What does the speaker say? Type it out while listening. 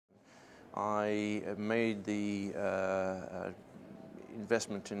I made the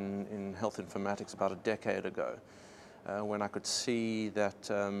investment in health informatics about a decade ago, when I could see that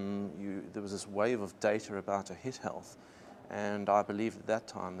there was this wave of data about to hit health, and I believed at that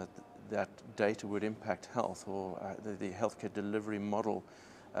time that that data would impact health or the healthcare delivery model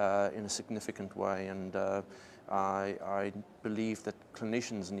in a significant way, and I believed that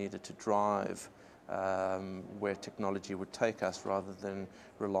clinicians needed to drive where technology would take us rather than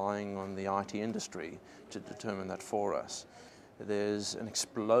relying on the IT industry to determine that for us. There's an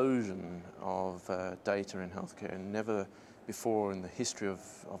explosion of data in healthcare, and never before in the history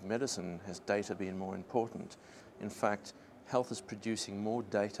of medicine has data been more important. In fact, health is producing more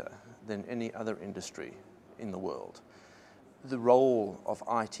data than any other industry in the world. The role of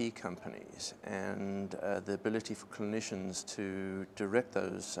IT companies and the ability for clinicians to direct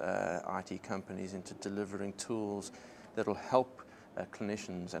those IT companies into delivering tools that will help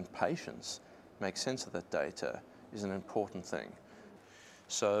clinicians and patients make sense of that data is an important thing.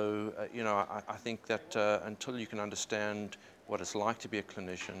 So, I think that until you can understand what it's like to be a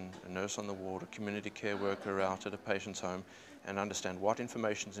clinician, a nurse on the ward, a community care worker out at a patient's home, and understand what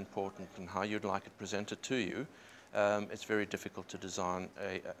information is important and how you'd like it presented to you, it's very difficult to design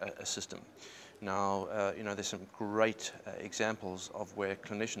a system. Now, there's some great examples of where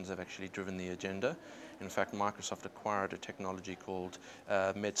clinicians have actually driven the agenda. In fact, Microsoft acquired a technology called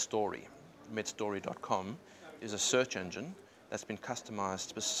MedStory. MedStory.com is a search engine that's been customized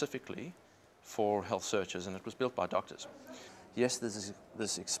specifically for health searches, and it was built by doctors. Yes, there's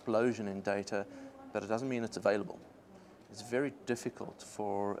this explosion in data, but it doesn't mean it's available. It's very difficult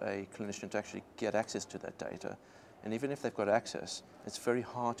for a clinician to actually get access to that data. And even if they've got access, it's very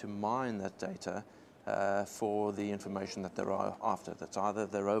hard to mine that data for the information that they're after. That's either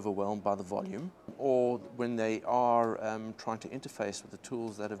they're overwhelmed by the volume, or when they are trying to interface with the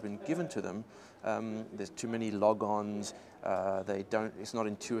tools that have been given to them, there's too many logons, it's not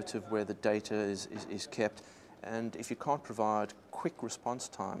intuitive where the data is kept. And if you can't provide quick response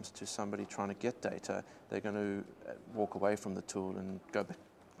times to somebody trying to get data, they're going to walk away from the tool and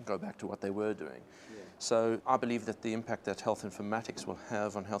go back to what they were doing. Yeah. So I believe that the impact that health informatics will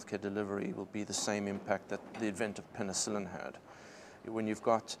have on healthcare delivery will be the same impact that the advent of penicillin had. When you've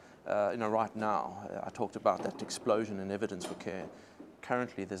got, right now, I talked about that explosion in evidence for care.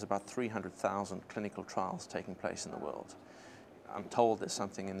 Currently, there's about 300,000 clinical trials taking place in the world. I'm told there's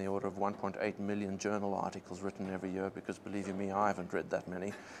something in the order of 1.8 million journal articles written every year, because believe you me, I haven't read that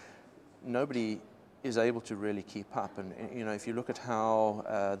many. Nobody is able to really keep up, and if you look at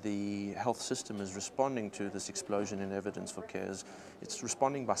how the health system is responding to this explosion in evidence for care, it's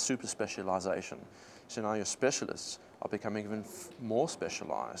responding by super specialization. So now your specialists are becoming even more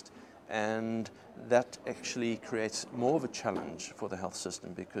specialized, and that actually creates more of a challenge for the health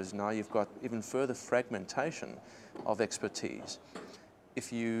system, because now you've got even further fragmentation of expertise.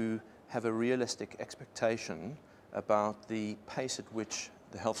 If you have a realistic expectation about the pace at which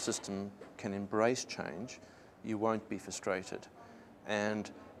the health system can embrace change, you won't be frustrated.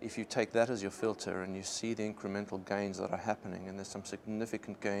 And if you take that as your filter and you see the incremental gains that are happening, and there's some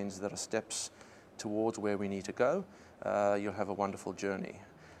significant gains that are steps towards where we need to go, you'll have a wonderful journey.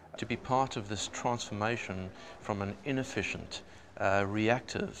 To be part of this transformation from an inefficient,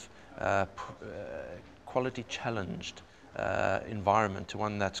 reactive, quality challenged environment to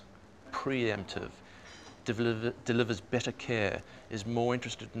one that's preemptive, delivers better care, is more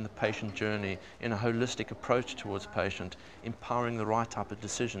interested in the patient journey, in a holistic approach towards patient, empowering the right type of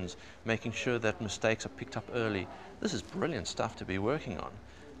decisions, making sure that mistakes are picked up early. This is brilliant stuff to be working on.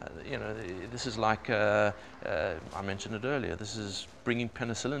 This is like, I mentioned it earlier, this is bringing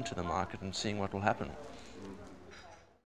penicillin to the market and seeing what will happen.